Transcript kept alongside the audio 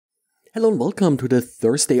Hello and welcome to the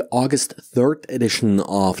Thursday, August 3rd edition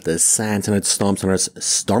of the SANS and Storm Center's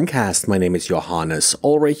Stormcast. My name is Johannes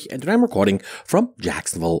Ulrich and today I'm recording from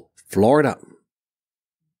Jacksonville, Florida.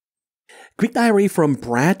 Quick diary from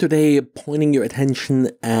Brad today, pointing your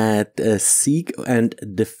attention at Zeek and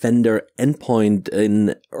Defender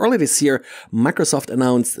Endpoint. Early this year, Microsoft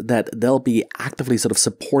announced that they'll be actively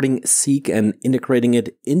supporting Zeek and integrating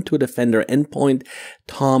it into Defender Endpoint.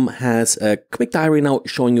 Tom has a quick diary now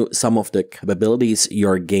showing you some of the capabilities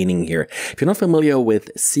you're gaining here. If you're not familiar with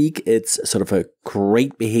Zeek, it's a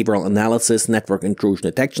great behavioral analysis network intrusion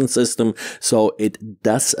detection system. So it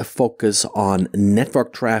does focus on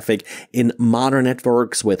network traffic. In modern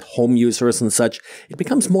networks with home users and such, it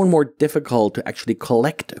becomes more and more difficult to actually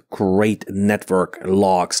collect great network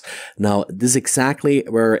logs. Now, this is exactly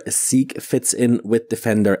where Zeek fits in with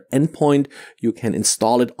Defender Endpoint. You can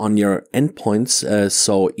install it on your endpoints,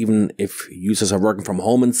 so even if users are working from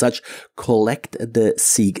home and such, collect the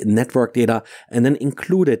Zeek network data and then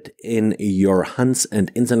include it in your hunts and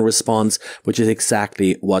incident response, which is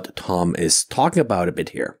exactly what Tom is talking about a bit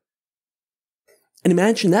here. And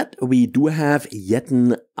imagine that we do have yet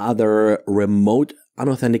another remote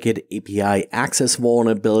unauthenticated API access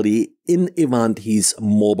vulnerability in Ivanti's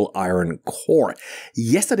MobileIron core.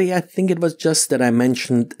 Yesterday, I think it was just that I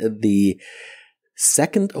mentioned the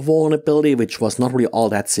second vulnerability, which was not really all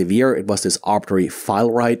that severe. It was this arbitrary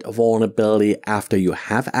file write vulnerability after you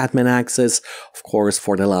have admin access. Of course,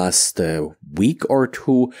 for the last week or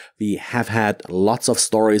two, we have had lots of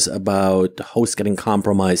stories about hosts getting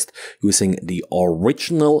compromised using the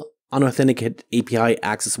original unauthenticated API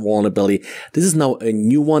access vulnerability. This is now a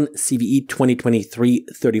new one, CVE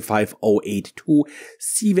 2023-35082.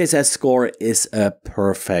 CVSS score is a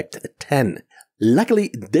perfect 10.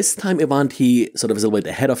 Luckily, this time Ivanti is a little bit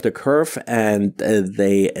ahead of the curve and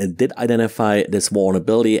they did identify this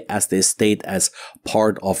vulnerability, as they state, as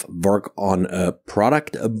part of work on a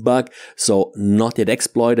product bug. So not yet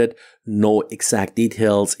exploited, no exact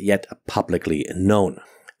details yet publicly known.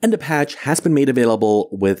 And the patch has been made available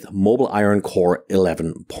with MobileIron Core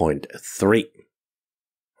 11.3.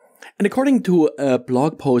 And according to a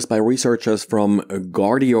blog post by researchers from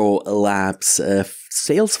Guardio Labs,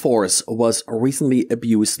 Salesforce was recently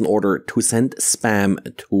abused in order to send spam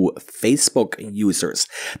to Facebook users.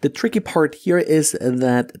 The tricky part here is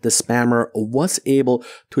that the spammer was able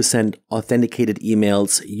to send authenticated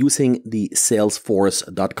emails using the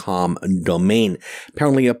salesforce.com domain.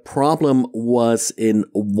 Apparently a problem was in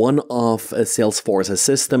one of Salesforce's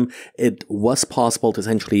system. It was possible to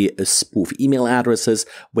essentially spoof email addresses,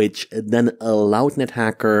 which then allowed an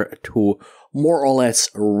attacker to more or less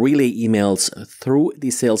relay emails through the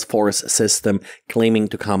Salesforce system claiming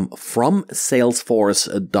to come from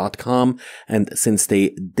salesforce.com. And since they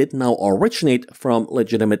did now originate from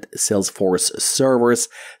legitimate Salesforce servers,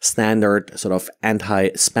 standard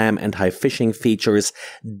anti-spam, anti-phishing features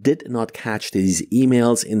did not catch these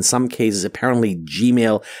emails. In some cases, apparently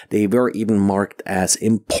Gmail, they were even marked as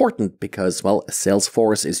important because, well,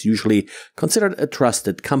 Salesforce is usually considered a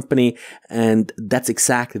trusted company. And that's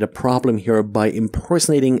exactly the problem here. By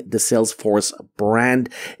impersonating the Salesforce brand,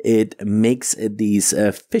 it makes these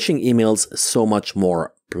phishing emails so much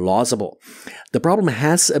more plausible. The problem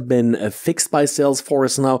has been fixed by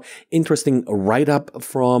Salesforce now. Interesting write-up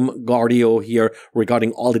from Guardio here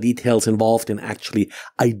regarding all the details involved in actually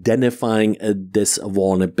identifying this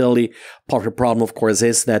vulnerability. Part of the problem, of course,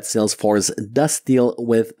 is that Salesforce does deal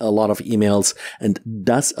with a lot of emails and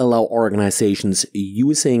does allow organizations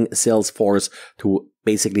using Salesforce to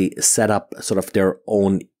basically set up their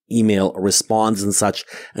own email response and such.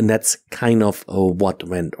 And that's kind of what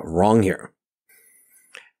went wrong here.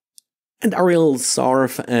 And Ariel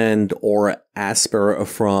Sarf and or Asper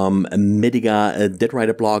from Midiga did write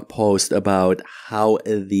a blog post about how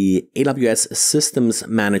the AWS Systems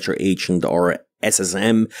Manager Agent, or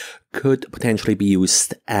SSM, could potentially be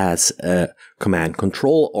used as a command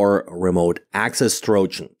control or remote access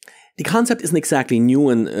Trojan. The concept isn't exactly new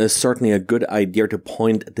and certainly a good idea to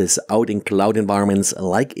point this out in cloud environments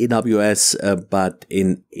like AWS, but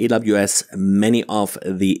in AWS, many of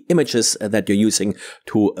the images that you're using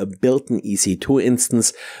to build an EC2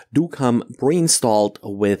 instance do come pre-installed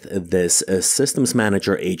with this Systems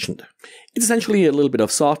Manager agent. It's essentially a little bit of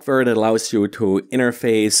software that allows you to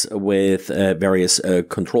interface with various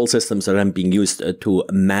control systems that are being used to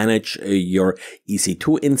manage your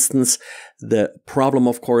EC2 instance. The problem,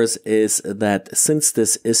 of course, is that since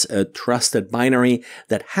this is a trusted binary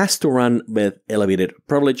that has to run with elevated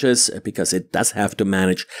privileges because it does have to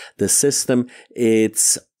manage the system,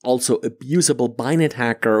 it's also abusable by an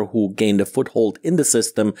attacker who gained a foothold in the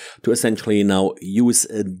system to essentially now use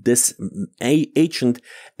this agent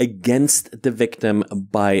against the victim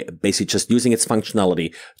by basically just using its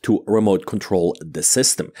functionality to remote control the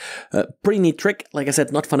system. Pretty neat trick. Like I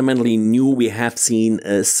said, not fundamentally new. We have seen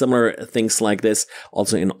similar things like this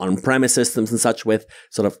also in on-premise systems and such with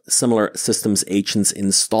sort of similar systems agents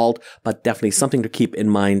installed, but definitely something to keep in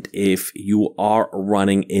mind if you are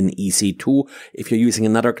running in EC2. If you're using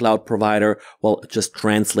another cloud provider, well, just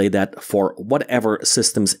translate that for whatever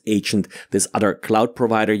systems agent this other cloud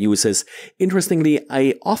provider uses. Interestingly,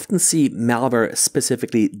 I often see malware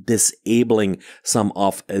specifically disabling some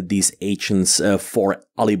of these agents for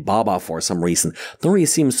Alibaba for some reason. Don't really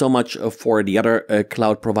seem so much for the other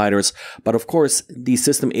cloud providers, but of course, these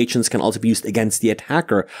system agents can also be used against the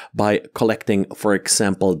attacker by collecting, for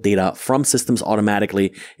example, data from systems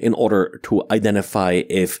automatically in order to identify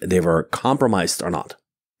if they were compromised or not.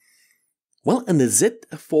 Well, and that's it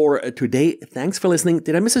for today. Thanks for listening.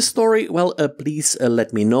 Did I miss a story? Well, please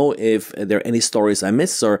let me know if there are any stories I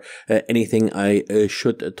missed or anything I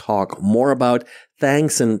should talk more about.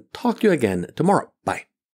 Thanks, and talk to you again tomorrow. Bye.